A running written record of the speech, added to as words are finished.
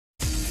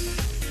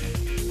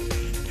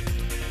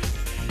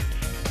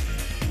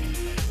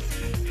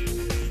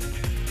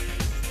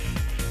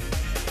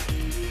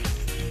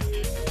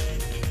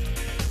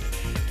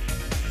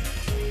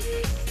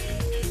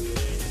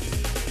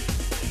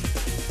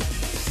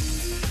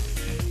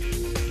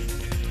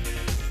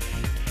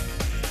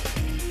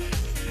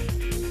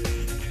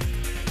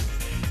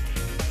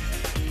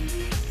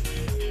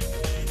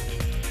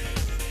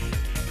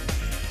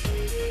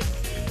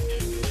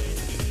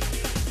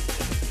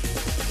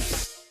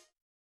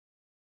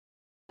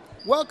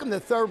Welcome to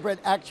Thoroughbred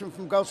Action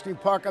from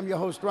Gulfstream Park. I'm your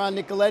host, Ron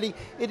Nicoletti.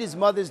 It is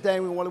Mother's Day,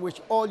 and we want to wish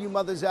all you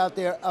mothers out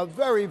there a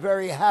very,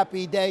 very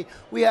happy day.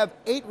 We have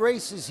 8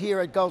 races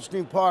here at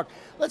Gulfstream Park.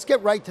 Let's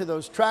get right to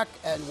those track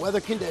and weather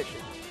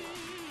conditions.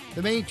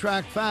 The main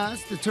track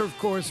fast, the turf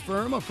course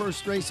firm, a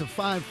first race of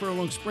 5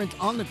 furlong sprint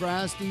on the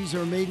grass. These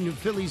are maiden to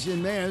fillies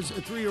and mares,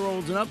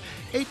 3-year-olds and up.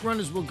 8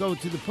 runners will go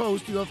to the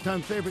post. You have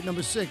time favorite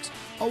number 6,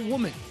 A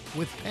Woman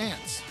with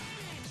Pants.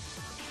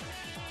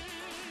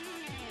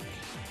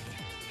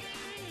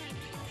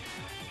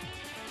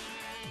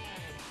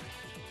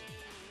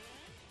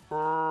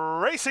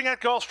 Racing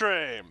at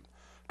Gulfstream.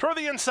 Toward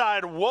the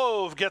inside,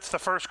 Wove gets the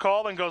first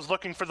call and goes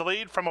looking for the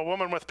lead from A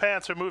Woman with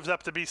Pants, who moves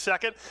up to be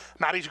second.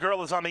 Maddie's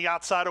Girl is on the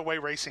outside, away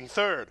racing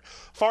third.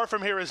 Far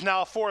From Here is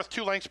now fourth,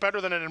 2 lengths better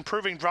than an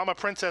improving Drama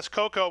Princess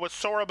Coco with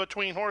Sora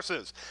between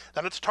horses.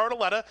 Then it's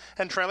Tartaletta,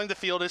 and trailing the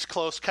field is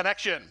Close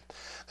Connection.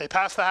 They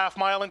pass the half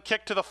mile and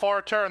kick to the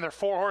far turn. There are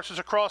 4 horses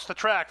across the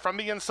track. From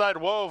the inside,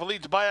 Wove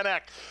leads by a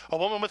neck. A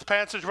Woman with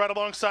Pants is right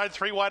alongside.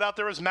 3 wide out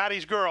there is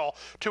Maddie's Girl.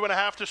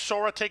 2.5 to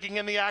Sora, taking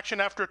in the action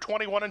after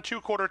 21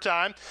 2/4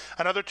 time.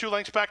 Another 2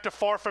 lengths back to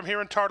Far From Here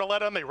and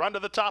Tartaletta, and they run to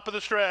the top of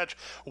the stretch.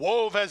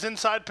 Wove has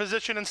inside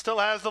position and still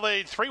has the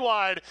lead. 3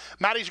 wide.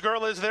 Maddie's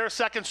Girl is there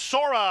second.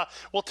 Sora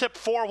will tip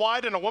 4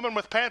 wide, and A Woman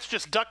with Pants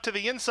just ducked to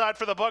the inside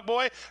for the Bug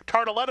Boy.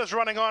 Tartaletta's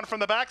running on from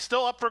the back,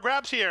 still up for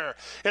grabs here.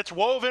 It's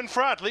Wove in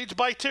front, leads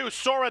by 2.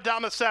 Sora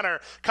down the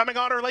center, coming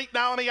on her late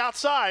now on the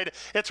outside.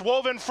 It's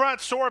Wove in front.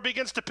 Sora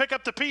begins to pick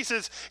up the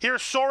pieces.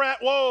 Here's Sora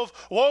at Wove.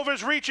 Wove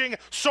is reaching.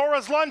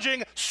 Sora's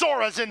lunging.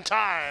 Sora's in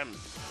time.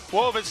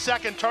 Wove is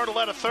second,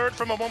 Tartaletta third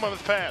from A Woman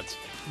with Pants.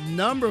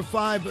 Number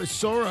 5,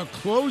 Sora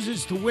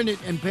closes to win it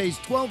and pays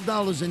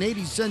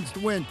 $12.80 to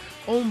win.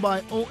 Owned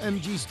by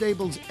OMG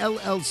Stables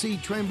LLC,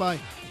 trained by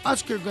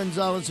Oscar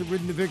Gonzalez, and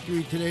ridden to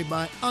victory today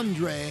by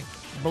Andre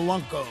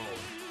Blanco.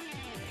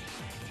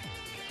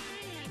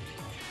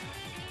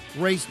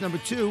 Race number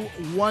 2,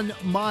 1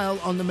 mile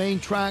on the main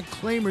track.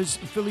 Claimers,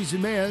 fillies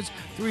and mares,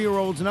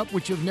 3-year-olds and up,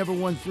 which have never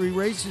won 3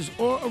 races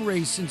or a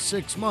race in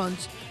 6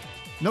 months.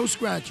 No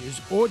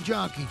scratches or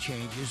jockey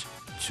changes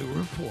to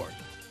report.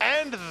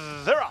 And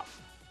they're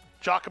off.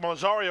 Giacomo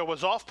Zario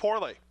was off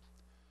poorly.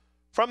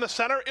 From the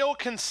center, Ill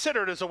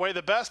Considered is away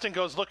the best and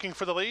goes looking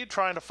for the lead,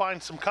 trying to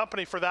find some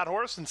company for that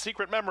horse, and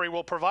Secret Memory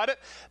will provide it.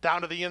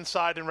 Down to the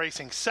inside and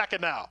racing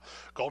second now.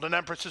 Golden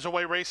Empress is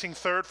away racing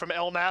third from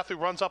El Nath, who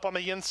runs up on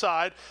the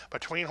inside.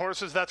 Between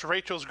horses, that's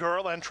Rachel's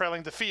Girl, and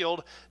trailing the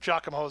field,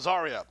 Giacomo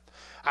Zario.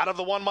 Out of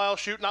the 1 mile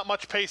shoot, not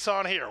much pace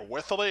on here.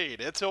 With the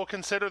lead, it's Ill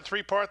Considered,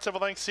 3 parts of a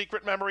length.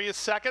 Secret Memory is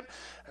second.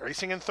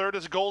 Racing in third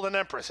is Golden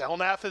Empress. El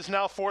Nath is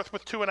now fourth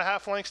with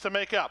 2.5 lengths to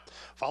make up,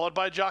 followed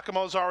by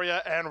Giacomo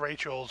Zario and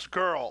Rachel's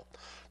Girl.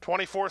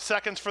 24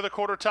 seconds for the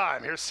quarter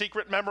time. Here's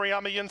Secret Memory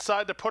on the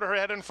inside to put her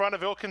head in front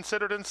of Ill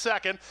Considered in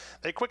second.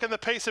 They quicken the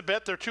pace a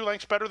bit. They're 2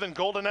 lengths better than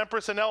Golden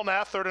Empress and El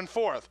Nath, third and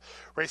fourth.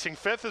 Racing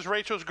fifth is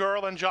Rachel's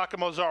Girl, and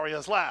Giacomo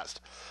Zario's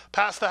last.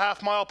 Past the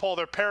half-mile pole,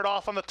 they're paired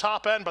off on the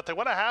top end, but they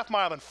went a half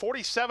mile in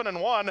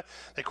 47-1.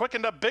 They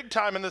quickened up big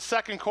time in the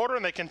second quarter,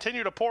 and they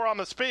continue to pour on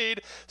the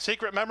speed.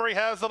 Secret Memory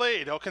has the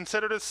lead. Ill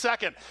Considered is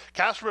second.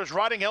 Castro is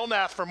riding El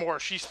Nath for more.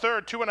 She's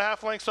third,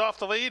 2.5 lengths off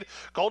the lead.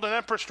 Golden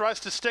Empress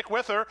tries to stick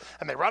with her,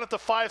 and they run it to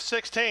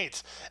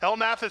 5/16. El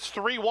Nath is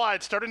 3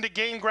 wide, starting to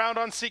gain ground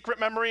on Secret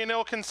Memory and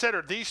Ill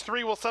Considered. These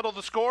 3 will settle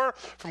the score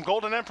from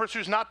Golden Empress,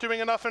 who's not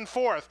doing enough in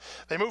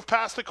fourth. They move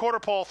past the quarter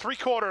pole,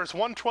 3/4,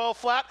 112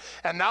 flat,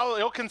 and now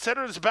Ill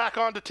Considered is back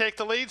on to take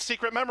the lead.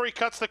 Secret Memory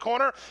cuts the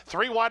corner.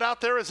 3 wide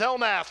out there is El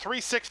Nath,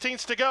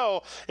 3/16 to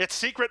go. It's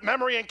Secret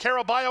Memory and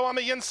Caraballo on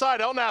the inside.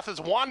 El Nath is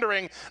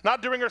wandering,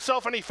 not doing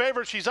herself any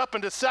favors. She's up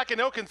into second.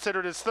 Ill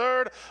Considered is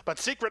third, but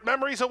Secret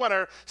Memory's a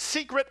winner.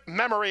 Secret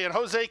Memory and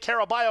Jose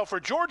Caraballo for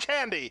George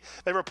Handy.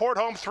 They report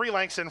home 3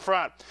 lengths in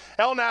front.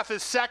 El Nath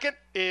is second.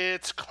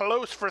 It's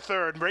close for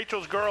third.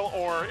 Rachel's Girl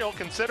or Ill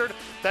Considered,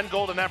 then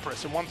Golden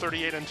Empress in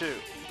 138-2.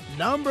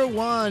 Number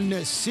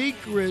 1,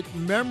 Secret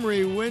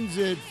Memory wins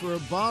it for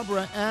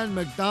Barbara Ann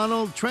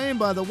McDonald, trained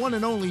by the one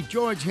and only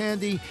George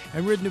Handy,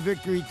 and ridden to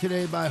victory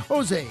today by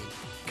Jose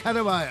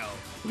Caraballo.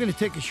 We're going to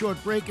take a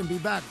short break and be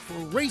back for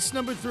race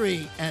number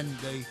 3 and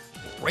the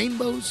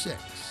Rainbow 6.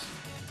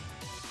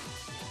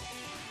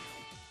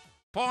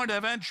 Point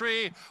of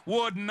entry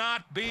would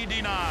not be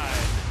denied.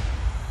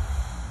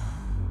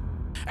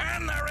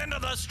 And they're into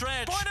the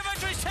stretch. Point of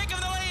entry's taking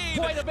the lead.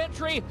 Point of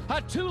entry,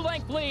 a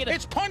 2-length lead.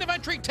 It's Point of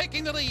Entry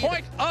taking the lead.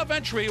 Point of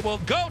Entry will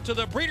go to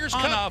the Breeders'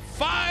 Cup on a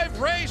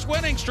 5-race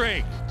winning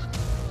streak.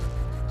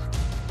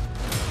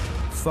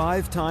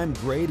 5-time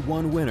Grade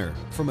 1 winner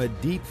from a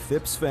deep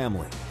Phipps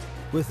family,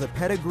 with the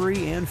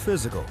pedigree and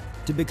physical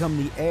to become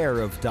the heir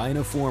of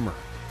Dynaformer.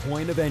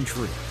 Point of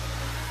Entry,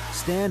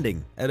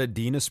 standing at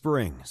Adena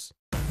Springs.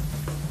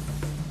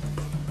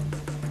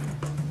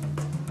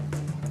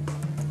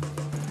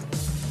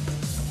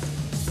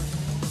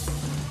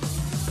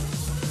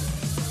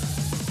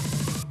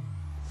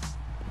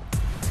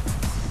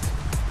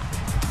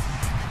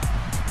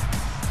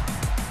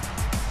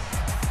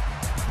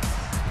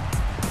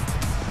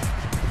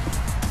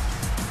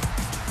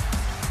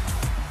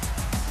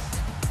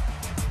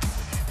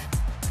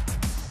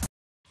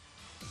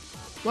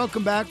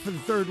 Welcome back for the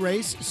third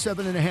race,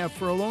 7.5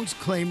 furlongs.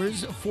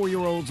 Claimers,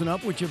 4-year-olds and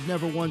up, which have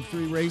never won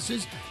 3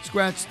 races.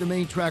 Scratch the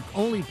main track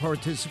only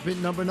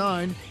participant, number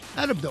 9,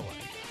 Abdullah.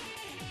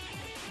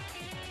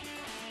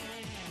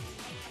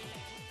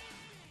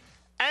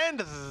 And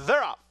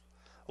they're up.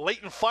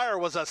 Latent Fire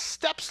was a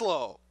step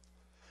slow.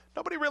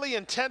 Nobody really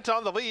intent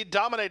on the lead.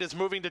 Dominate is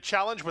moving to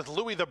challenge with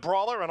Louis the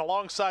Brawler, and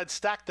alongside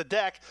Stack the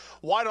Deck.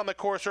 Wide on the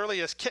course early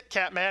is Kit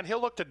Kat Man.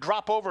 He'll look to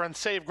drop over and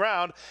save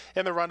ground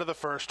in the run to the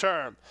first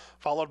turn.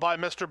 Followed by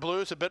Mr.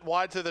 Blues, a bit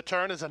wide through the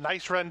turn, is a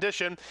nice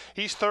rendition.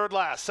 He's third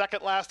last.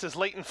 Second last is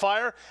Latent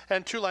Fire,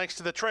 and 2 lengths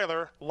to the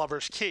trailer,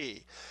 Lover's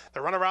Key.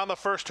 The run around the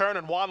first turn,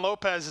 and Juan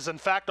Lopez is in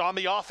fact on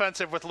the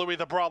offensive with Louis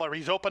the Brawler.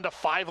 He's opened a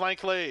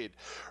 5-length lead.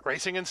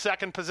 Racing in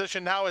second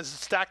position now is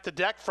Stack the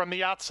Deck. From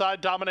the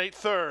outside, Dominate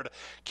third.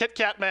 Kit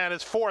Kat Man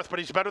is fourth, but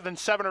he's better than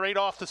 7 or 8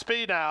 off the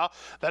speed now.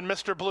 Then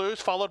Mr. Blues,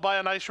 followed by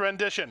a nice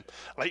rendition.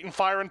 Latent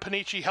Fire and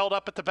Panici held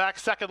up at the back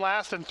second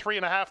last, and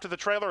 3.5 to the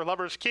trailer,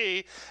 Lover's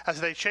Key,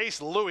 as they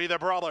chase Louis the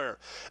Brawler.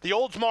 The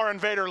Oldsmar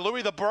Invader,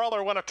 Louis the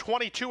Brawler, won a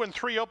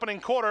 22-3 opening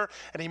quarter,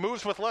 and he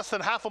moves with less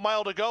than half a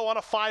mile to go on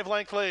a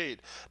 5-length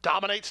lead.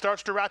 Dominate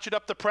starts to ratchet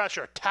up the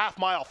pressure. Half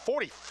mile,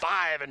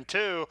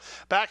 45-2.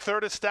 Back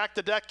third is Stack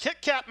the Deck.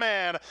 Kit Kat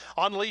Man,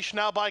 unleashed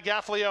now by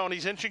Gaffleone.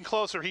 He's inching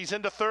closer. He's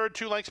into third,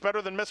 2 lengths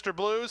better than Mr.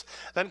 Blues.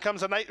 Then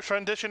comes a night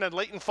rendition and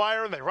Latent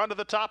Fire, and they run to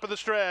the top of the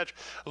stretch.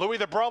 Louis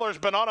the Brawler's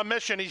been on a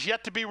mission. He's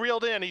yet to be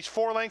reeled in. He's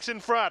 4 lengths in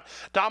front.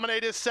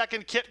 Dominate is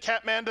second. Kit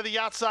Kat Man to the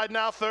outside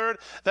now third.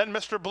 Then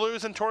Mr.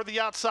 Blues, and toward the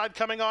outside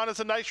coming on is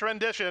a nice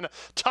rendition.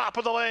 Top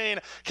of the lane.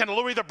 Can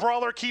Louis the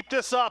Brawler keep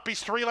this up?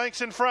 He's 3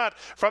 lengths in front.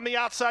 From the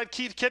outside,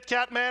 Kit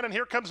Kat Man, and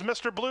here comes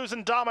Mr. Blues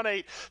and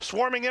Dominate.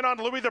 Swarming in on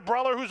Louis the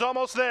Brawler, who's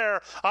almost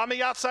there. On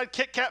the outside,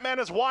 Kit Kat Man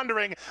is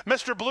wandering.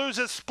 Mr. Blues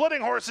is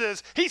splitting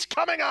horses. He's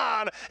coming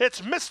on.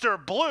 It's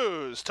Mr.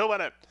 Blues to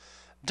win it.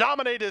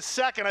 Dominate is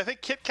second. I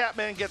think Kit Kat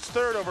Man gets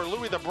third over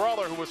Louis the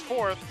Brawler, who was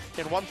fourth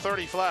in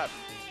 130 flat.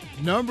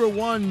 Number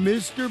 1,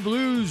 Mr.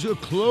 Blues,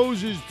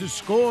 closes to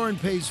score and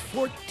pays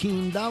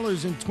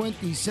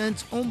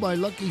 $14.20. Owned by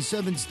Lucky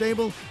 7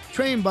 Stable,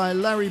 trained by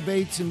Larry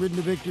Bates, and ridden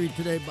to victory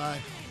today by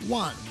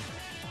Juan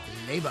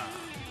Leyva.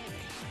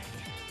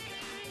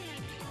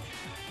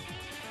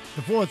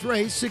 The fourth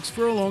race, 6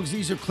 furlongs.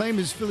 These are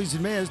Claimers, fillies,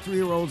 and mares,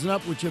 3-year-olds and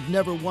up, which have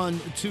never won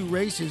 2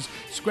 races.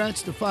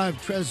 Scratch the 5,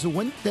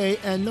 Trezuente,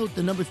 and note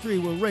the number 3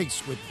 will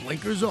race with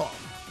blinkers off.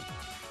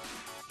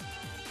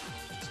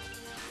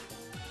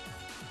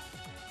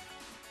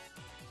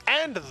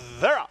 And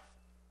they're up.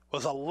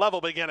 Was a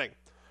level beginning.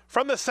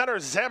 From the center,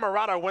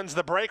 Zamarata wins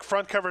the break.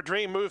 Front cover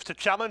Dream moves to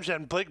challenge,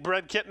 and Big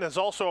Bread Kitten is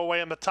also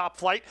away in the top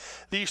flight.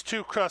 These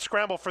two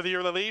scramble for the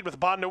early lead, with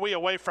Bon Nuit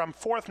away from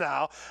fourth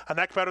now. A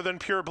neck better than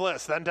Pure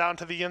Bliss. Then down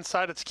to the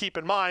inside, it's Keep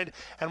in Mind,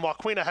 and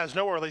Joaquina has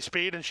no early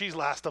speed, and she's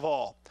last of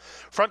all.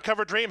 Front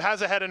cover Dream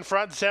has a head in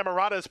front.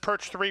 Zamarata is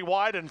perched 3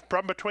 wide, and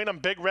from between them,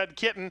 Big Red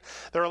Kitten.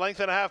 They're a length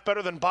and a half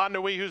better than Bon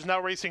Nuit, who's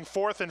now racing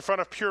fourth in front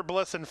of Pure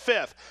Bliss in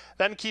fifth.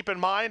 Then Keep in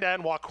Mind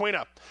and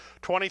Joaquina.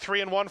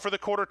 23-1 for the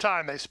quarter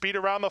time. They speed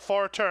around the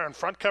far turn.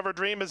 Front cover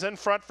Dream is in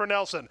front for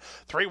Nelson.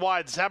 3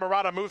 wide.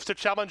 Zamarata moves to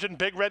challenge, and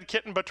Big Red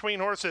Kitten between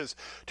horses.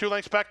 2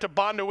 lengths back to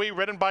Bon Nuit,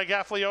 ridden by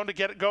Gaffleone to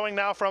get it going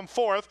now from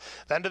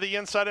fourth. Then to the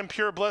inside in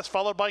Pure Bliss,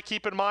 followed by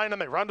Keep in Mind, and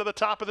they run to the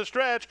top of the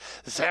stretch.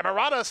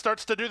 Zamarata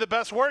starts to do the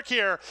best work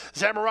here.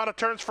 Zamarata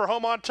turns for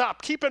home on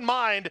top. Keep in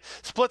Mind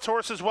splits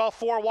horses well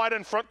 4 wide,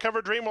 and front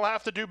cover Dream will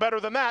have to do better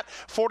than that.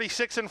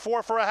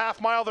 46-4 for a half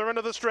mile. They're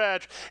into the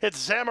stretch.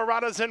 It's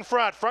Zamarata's in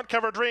front. Front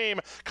cover Dream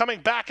coming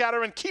back at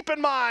her, and Keep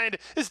in Mind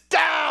is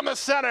down the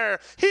center.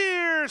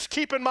 Here's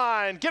Keep in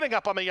Mind getting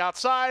up on the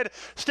outside.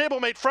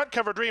 Stablemate Front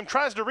cover Dream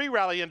tries to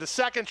re-rally into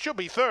second. She'll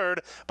be third,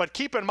 but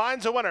Keep in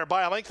Mind's a winner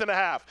by a length and a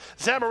half.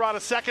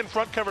 Zamarata second,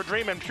 Front cover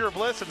Dream and Pure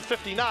Bliss, and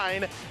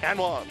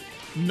 59-1.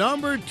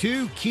 Number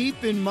 2,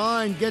 Keep in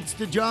Mind, gets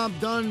the job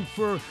done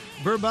for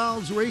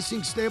Verbal's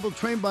Racing Stable,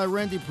 trained by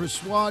Randy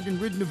Persuade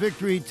and ridden to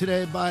victory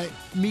today by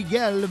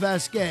Miguel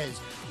Vasquez.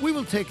 We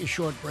will take a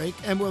short break,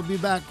 and we'll be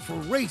back for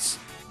race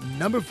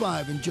number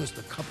 5 in just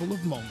a couple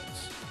of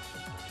moments.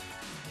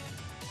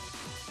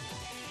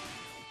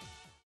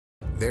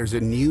 There's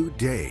a new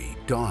day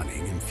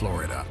dawning in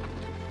Florida.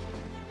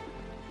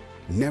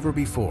 Never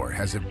before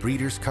has a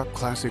Breeders' Cup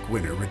Classic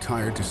winner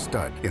retired to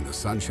stud in the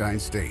Sunshine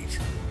State.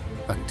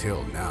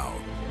 Until now.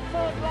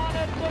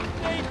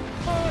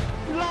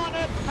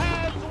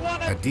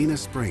 Adena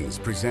Springs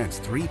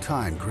presents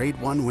 3-time Grade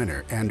 1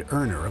 winner and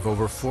earner of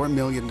over $4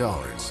 million,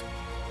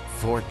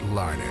 Fort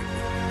Larned.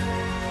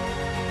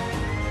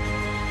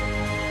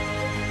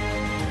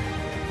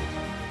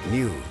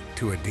 New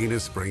to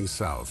Adena Springs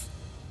South.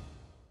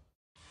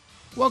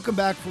 Welcome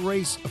back for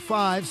race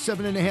 5,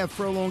 7.5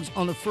 furlongs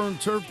on the firm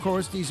turf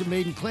course. These are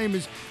maiden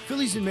claimers,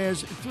 fillies and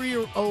mares,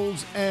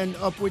 3-year-olds and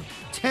upward.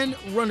 10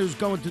 runners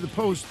going to the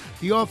post.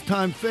 The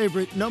off-time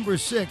favorite, number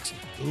 6,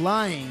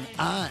 Lying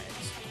Eyes.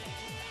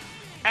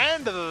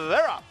 And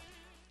they're up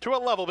to a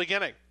level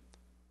beginning.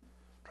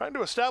 Trying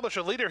to establish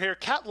a leader here.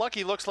 Cat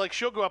Lucky looks like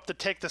she'll go up to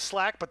take the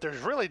slack, but there's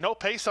really no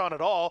pace on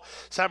at all.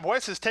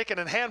 Sambuesa is taken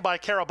in hand by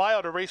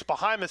Caraballo to race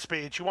behind the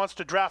speed. She wants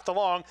to draft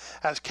along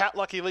as Cat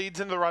Lucky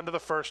leads in the run to the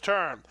first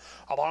turn.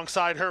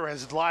 Alongside her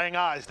is Lying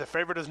Eyes. The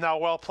favorite is now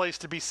well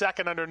placed to be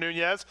second under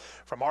Nunez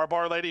from Our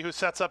Bar Lady, who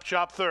sets up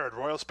shop third.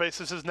 Royal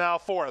Spaces is now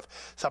fourth.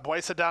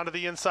 Sambuesa down to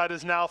the inside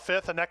is now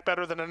fifth. A neck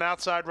better than an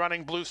outside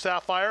running Blue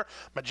Sapphire.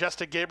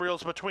 Majestic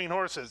Gabriel's between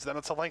horses. Then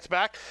it's a length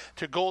back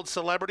to Gold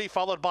Celebrity,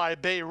 followed by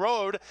Bay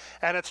Road.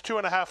 And it's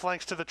 2.5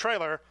 lengths to the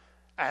trailer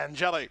and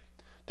Jelly.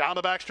 Down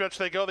the backstretch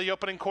they go. The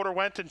opening quarter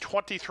went in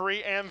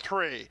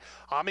 23-3.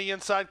 On the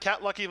inside,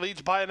 Cat Lucky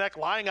leads by a neck.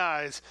 Lying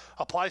Eyes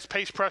applies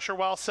pace pressure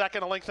while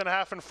second, 1.5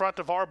 lengths in front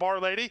of Our Bar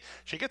Lady.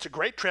 She gets a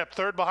great trip,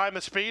 third behind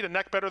the speed, a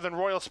neck better than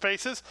Royal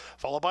Spaces,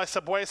 followed by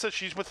Sambuesa.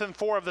 She's within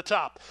 4 of the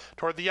top.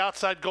 Toward the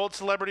outside, Gold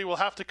Celebrity will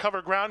have to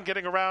cover ground,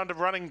 getting around and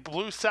running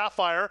Blue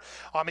Sapphire.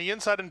 On the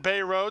inside in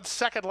Bay Road,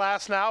 second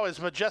last now is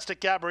Majestic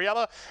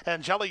Gabriella,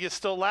 and Jelly is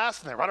still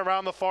last, and they run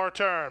around the far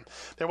turn.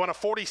 They won a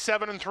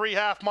 47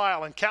 3/2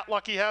 mile, and Cat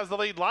Lucky has the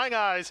lead. Lying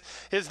Eyes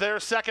is there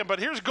second, but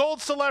here's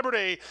Gold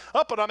Celebrity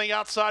up and on the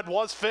outside,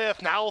 was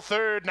fifth, now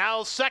third,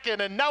 now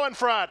second, and now in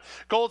front.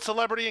 Gold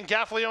Celebrity and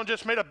Gaffleon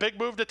just made a big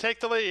move to take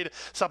the lead.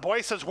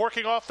 Sambuesa's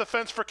working off the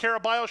fence for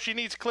Caraballo. She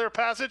needs clear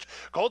passage.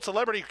 Gold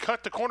Celebrity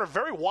cut the corner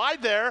very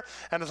wide there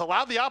and has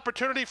allowed the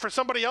opportunity for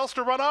somebody else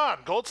to run on.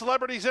 Gold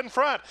Celebrity's in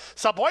front.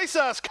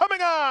 Sambuesa's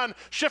coming on,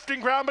 shifting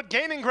ground but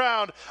gaining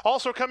ground.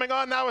 Also coming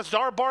on now is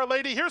Our Bar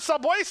Lady. Here's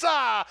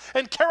Sambuesa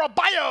and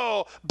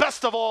Caraballo,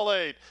 best of all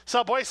 8.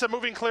 Sambuesa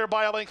moving clear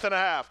by 1.5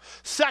 lengths.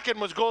 Second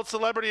was Gold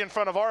Celebrity in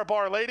front of Our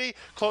Bar Lady.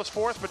 Close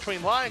fourth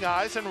between Lying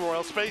Eyes and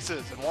Royal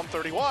Spaces in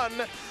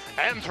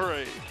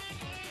 1:31-3.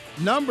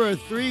 Number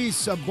 3,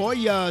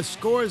 Saboya,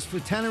 scores for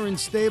Tanner and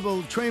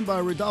Stable, trained by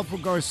Rodolfo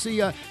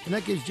Garcia. And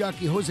that gives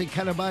jockey Jose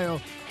Caraballo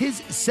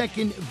his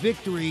second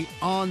victory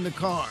on the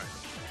card.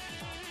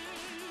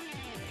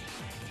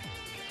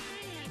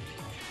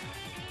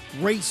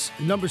 Race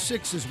number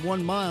 6 is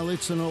 1 mile.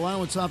 It's an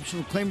allowance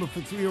optional claimer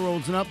for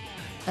 3-year-olds and up.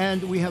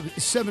 And we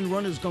have 7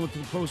 runners going to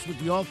the post with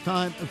the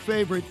off-time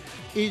favorite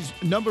is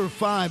number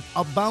 5,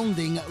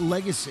 Abounding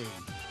Legacy.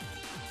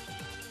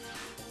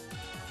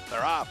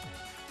 They're off.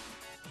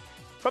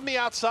 From the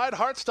outside,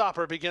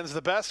 Heartstopper begins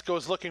the best,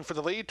 goes looking for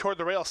the lead. Toward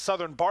the rail,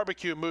 Southern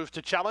Barbecue moves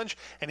to challenge.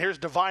 And here's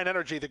Divine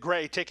Energy, the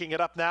gray, taking it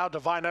up now.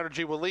 Divine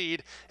Energy will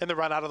lead in the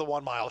run out of the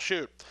 1 mile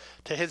chute.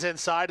 To his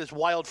inside is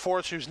Wild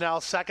Force, who's now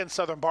second.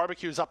 Southern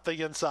Barbecue's up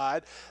the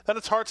inside. Then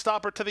it's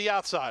Heartstopper to the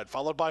outside,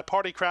 followed by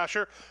Party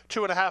Crasher,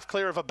 2.5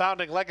 clear of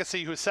Abounding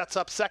Legacy, who sets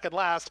up second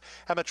last.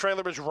 And the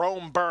trailer is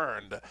Rome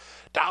Burned.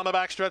 Down the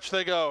backstretch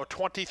they go,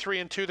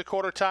 23-2 the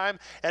quarter time.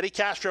 Eddie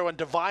Castro and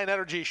Divine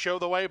Energy show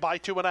the way by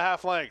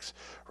 2.5 lengths.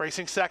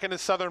 Racing second is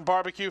Southern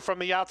Barbecue. From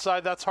the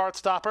outside, that's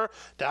Heartstopper.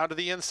 Down to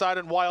the inside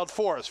in Wild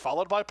Force,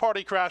 followed by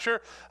Party Crasher.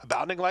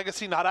 Abounding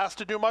Legacy not asked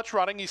to do much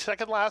running. He's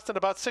second last and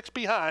about 6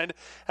 behind,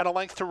 and a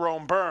length to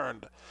Rome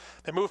Burned.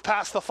 They move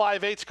past the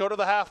 5/8, go to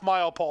the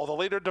half-mile pole. The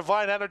leader,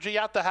 Divine Energy,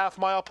 at the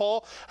half-mile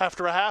pole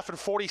after a half in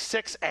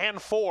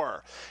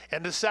 46-4.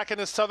 Into second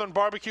is Southern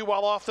Barbecue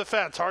while off the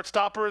fence.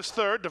 Heartstopper is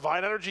third.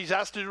 Divine Energy's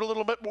asked to do a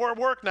little bit more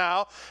work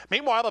now.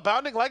 Meanwhile,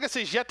 Abounding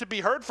Legacy's yet to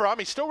be heard from.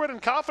 He's still ridden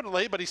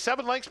confidently, but he's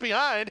 7 lengths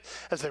behind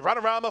as they run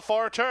around the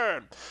far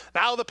turn.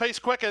 Now the pace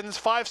quickens,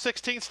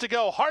 5/16 to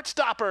go.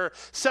 Heartstopper,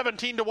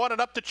 17-1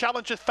 and up to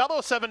challenge his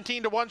fellow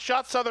 17-1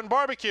 shot, Southern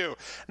Barbecue.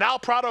 Now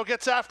Prado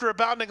gets after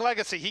Abounding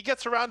Legacy. He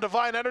gets around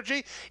Divine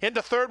Energy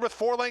into third with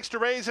 4 lengths to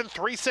raise and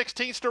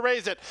 3/16 to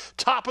raise it.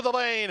 Top of the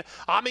lane.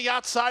 On the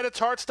outside, it's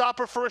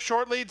Heartstopper for a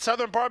short lead.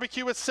 Southern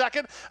Barbecue is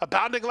second.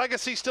 Abounding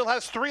Legacy still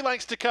has 3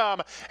 lengths to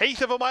come.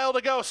 1/8 of a mile to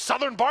go.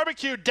 Southern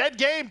Barbecue, dead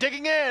game,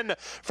 digging in.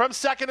 From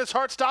second is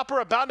Heartstopper.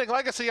 Abounding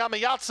Legacy on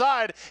the outside.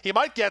 He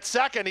might get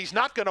second. He's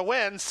not going to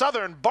win.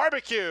 Southern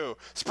Barbecue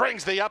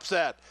springs the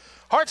upset.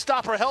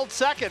 Heartstopper held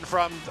second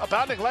from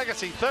Abounding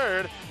Legacy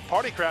third.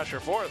 Party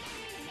Crasher fourth.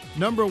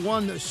 Number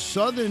 1,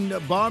 Southern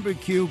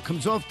Barbecue,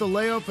 comes off the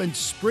layoff and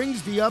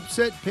springs the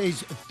upset,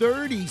 pays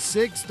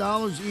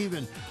 $36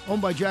 even.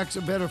 Owned by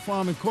Jackson Better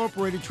Farm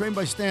Incorporated, trained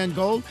by Stan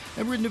Gold,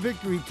 and ridden to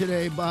victory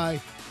today by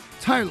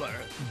Tyler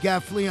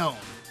Gaffleon.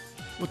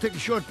 We'll take a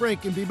short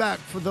break and be back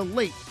for the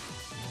late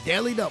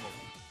Daily Double.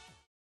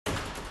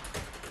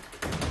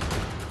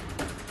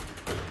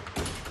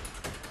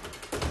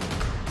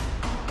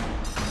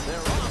 They're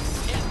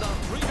off in the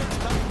Breeders'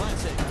 Cup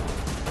Classic.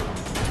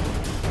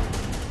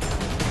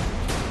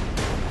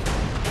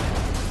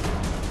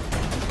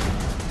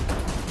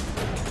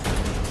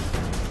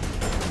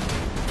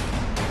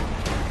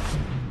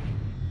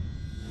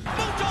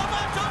 Mucho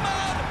Macho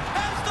Man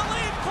has the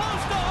lead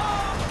close to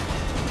home.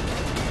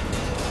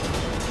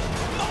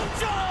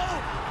 Mucho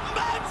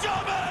Macho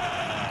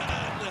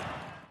Man!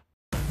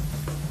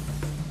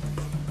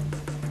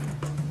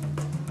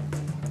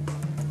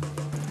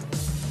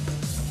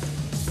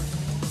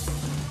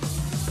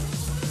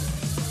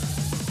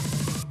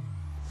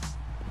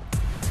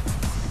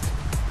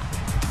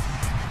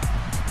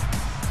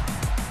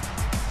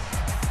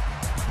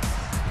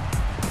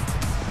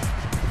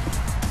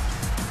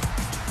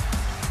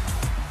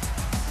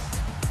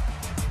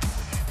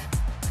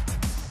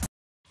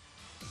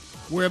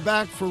 We're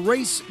back for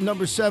race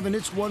number 7.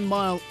 It's 1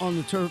 mile on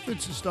the turf.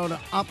 It's a starter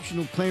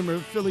optional claimer.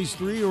 Phillies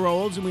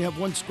 3-year-olds, and we have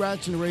one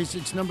scratch in the race.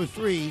 It's number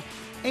 3,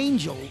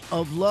 Angel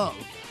of Love.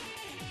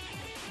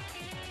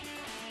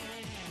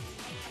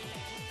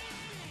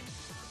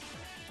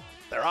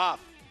 They're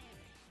off.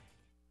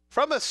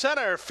 From the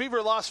center,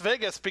 Fever Las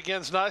Vegas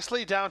begins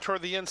nicely. Down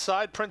toward the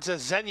inside,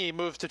 Princess Zenyi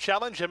moves to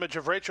challenge. Image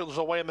of Rachel is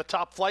away in the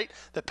top flight.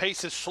 The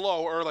pace is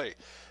slow early.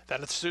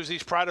 Then it's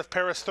Susie's Pride of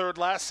Paris, third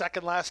last.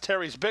 Second last,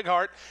 Terry's Big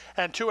Heart.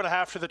 And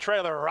 2.5 to the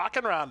trailer,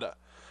 Rockin' Ronda.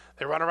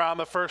 They run around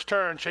the first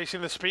turn,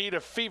 chasing the speed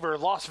of Fever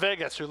Las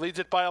Vegas, who leads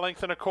it by 1.25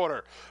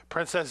 lengths.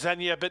 Princess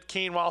Zenyi a bit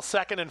keen, while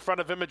second in front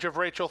of Image of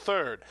Rachel,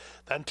 third.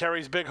 Then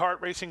Terry's Big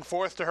Heart racing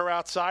fourth. To her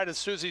outside is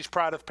Susie's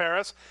Pride of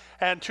Paris.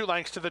 And 2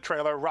 lengths to the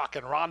trailer,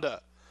 Rockin'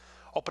 Ronda.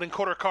 Opening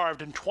quarter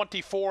carved in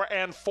 24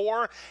 and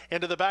 4.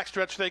 Into the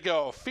backstretch they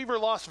go. Fever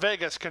Las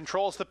Vegas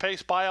controls the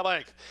pace by a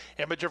length.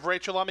 Image of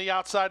Rachel on the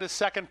outside is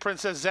second.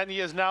 Princess Zenyi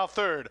is now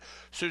third.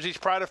 Susie's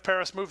Pride of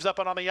Paris moves up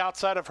and on the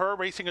outside of her,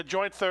 racing a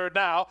joint third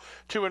now.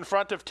 2 in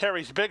front of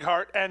Terry's Big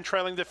Heart and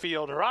trailing the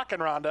field. Rockin'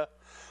 Ronda.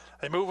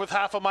 They move with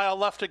half a mile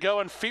left to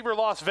go, and Fever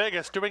Las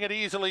Vegas doing it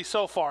easily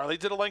so far.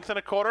 Leads it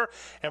 1.25 lengths.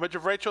 Image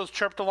of Rachel's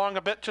chirped along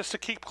a bit just to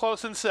keep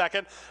close in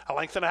second. 1.5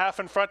 lengths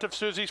in front of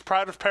Susie's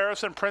Pride of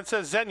Paris and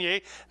Princess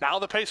Zenyi. Now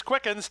the pace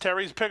quickens.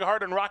 Terry's Big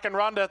Heart and Rockin'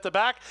 Ronda at the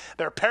back.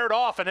 They're paired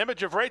off, and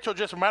Image of Rachel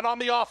just went on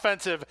the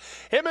offensive.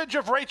 Image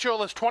of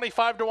Rachel is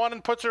 25-1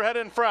 and puts her head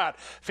in front.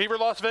 Fever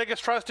Las Vegas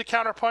tries to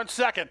counterpunch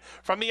second.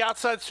 From the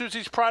outside,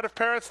 Susie's Pride of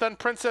Paris, then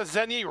Princess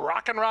Zenyi.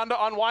 Rockin' Ronda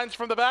unwinds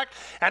from the back.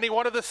 Any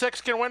one of the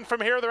 6 can win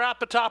from here. They're at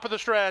the top of the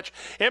stretch.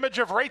 Image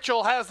of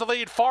Rachel has the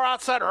lead. Far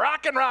outside,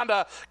 Rockin'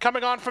 Ronda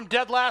coming on from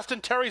dead last,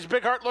 and Terry's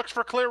Big Heart looks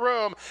for clear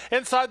room.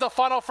 Inside the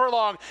final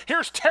furlong,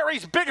 here's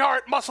Terry's Big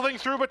Heart muscling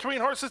through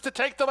between horses to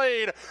take the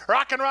lead.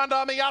 Rockin' Ronda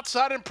on the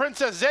outside and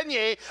Princess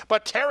Zenyi,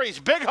 but Terry's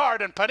Big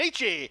Heart and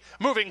Panici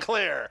moving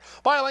clear.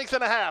 By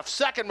 1.5 lengths.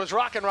 Second was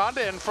Rockin'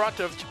 Ronda in front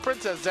of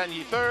Princess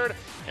Zenyi third.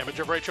 Image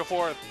of Rachel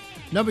fourth.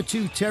 Number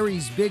 2,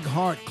 Terry's Big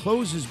Heart,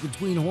 closes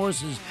between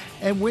horses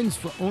and wins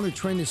for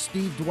owner-trainer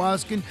Steve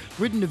Dwoskin,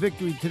 ridden to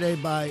victory today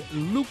by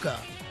Luca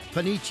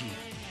Panici.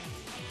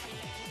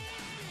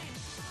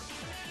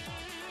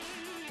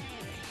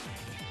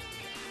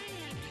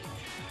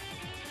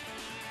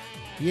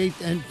 The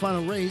 8th and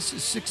final race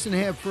is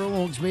 6.5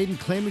 furlongs maiden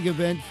claiming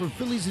event for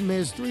fillies and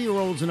mares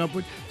 3-year-olds and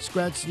upward.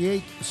 Scratch the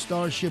 8th,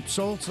 Starship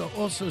Salsa.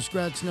 Also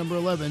scratch number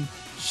 11,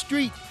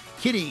 Street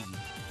Kitty.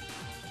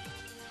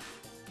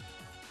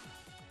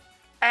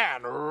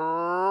 And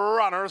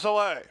runners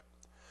away.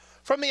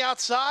 From the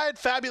outside,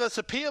 Fabulous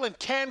Appeal and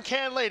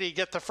Can Lady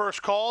get the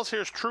first calls.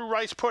 Here's True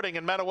Rice Pudding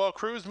and Manuel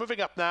Cruz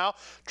moving up now.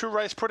 True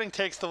Rice Pudding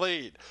takes the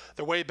lead.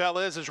 The Way Belle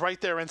is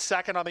right there in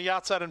second on the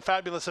outside, and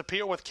Fabulous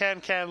Appeal with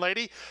Can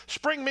Lady.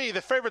 Spring Me,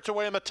 the favorites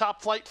away in the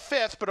top flight,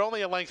 fifth, but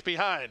only a length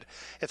behind.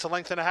 It's 1.5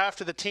 lengths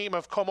to the team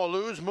of Como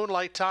Luz,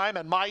 Moonlight Time,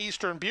 and My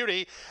Eastern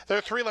Beauty.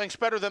 They're 3 lengths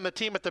better than the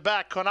team at the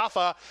back,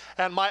 Konafa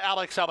and My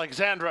Alex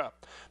Alexandra.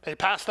 They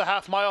pass the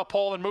half-mile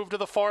pole and move to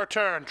the far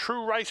turn.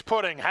 True Rice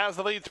Pudding has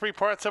the lead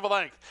 3/4 of a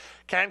length.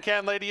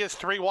 Can Lady is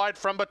 3 wide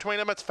from between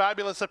them. It's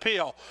Fabulous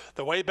Appeal.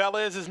 The Way Belle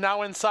is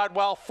now inside,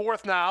 while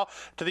fourth now.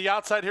 To the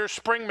outside, here's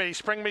Spring Me.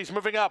 Spring Me's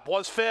moving up.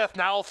 Was fifth,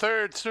 now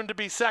third, soon to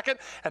be second,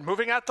 and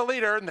moving at the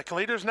leader. And the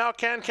leader's now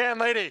Can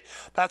Lady.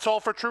 That's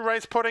all for True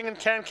Rice Pudding, and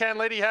Can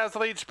Lady has the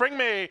lead. Spring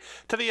Me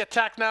to the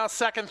attack now,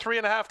 second,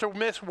 3.5 to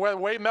miss where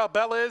Way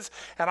Belle is.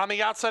 And on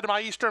the outside of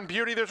My Eastern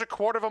Beauty, there's a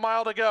 1/4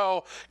 mile to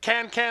go.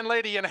 Can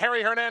Lady and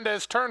Harry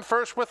Hernandez turn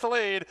first with the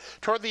lead.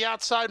 Toward the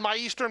outside, My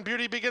Eastern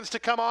Beauty begins to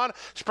come on.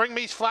 Spring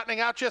Me's flattening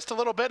out just a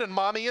little bit, and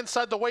on the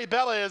inside, the Way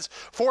Belle is.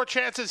 4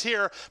 chances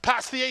here.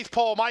 Past the 8th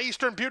pole, My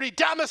Eastern Beauty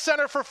down the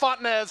center for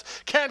Fontenez.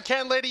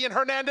 Can Lady and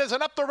Hernandez,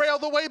 and up the rail,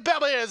 the Way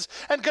Belle is.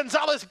 And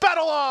Gonzalez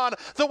battle on.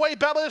 The Way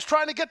Belle is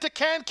trying to get to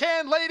Can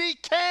Lady.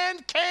 Can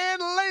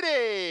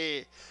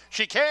Lady.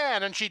 She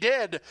can, and she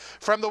did.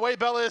 From the Way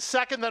Belle is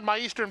second, then My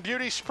Eastern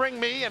Beauty, Spring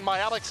Me, and My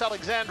Alex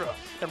Alexandra,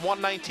 and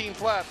 1/19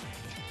 left.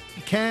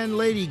 Can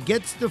Lady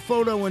gets the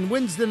photo and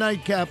wins the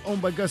nightcap,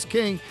 owned by Gus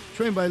King,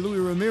 trained by Louis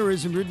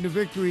Ramirez, and ridden to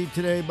victory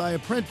today by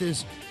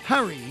apprentice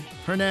Harry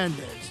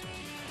Hernandez.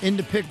 In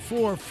the pick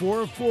 4,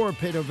 4 of 4,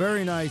 paid a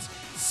very nice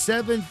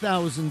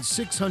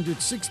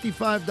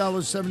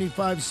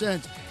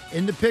 $7,665.75.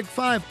 In the pick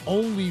 5,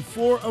 only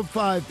 4 of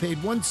 5,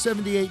 paid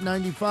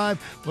 $178.95.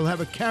 We'll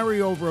have a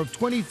carryover of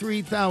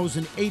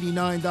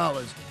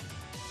 $23,089.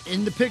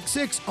 In the pick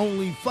 6,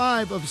 only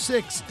 5 of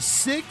 6,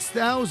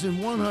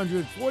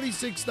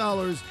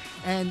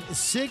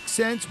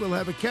 $6,146.06. We'll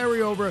have a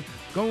carryover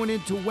going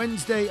into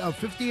Wednesday of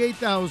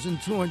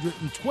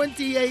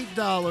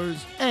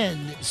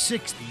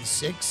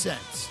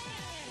 $58,228.66.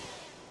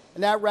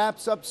 And that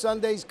wraps up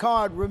Sunday's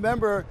card.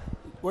 Remember,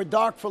 we're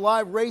Dark for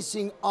Live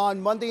racing on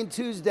Monday and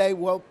Tuesday.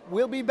 Well,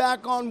 we'll be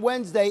back on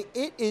Wednesday.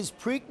 It is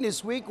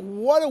Preakness week.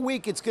 What a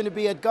week it's going to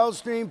be at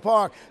Gulfstream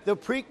Park. The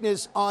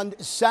Preakness on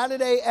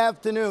Saturday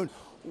afternoon.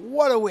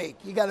 What a week.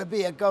 You got to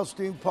be at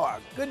Gulfstream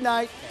Park. Good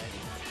night and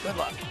good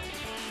luck.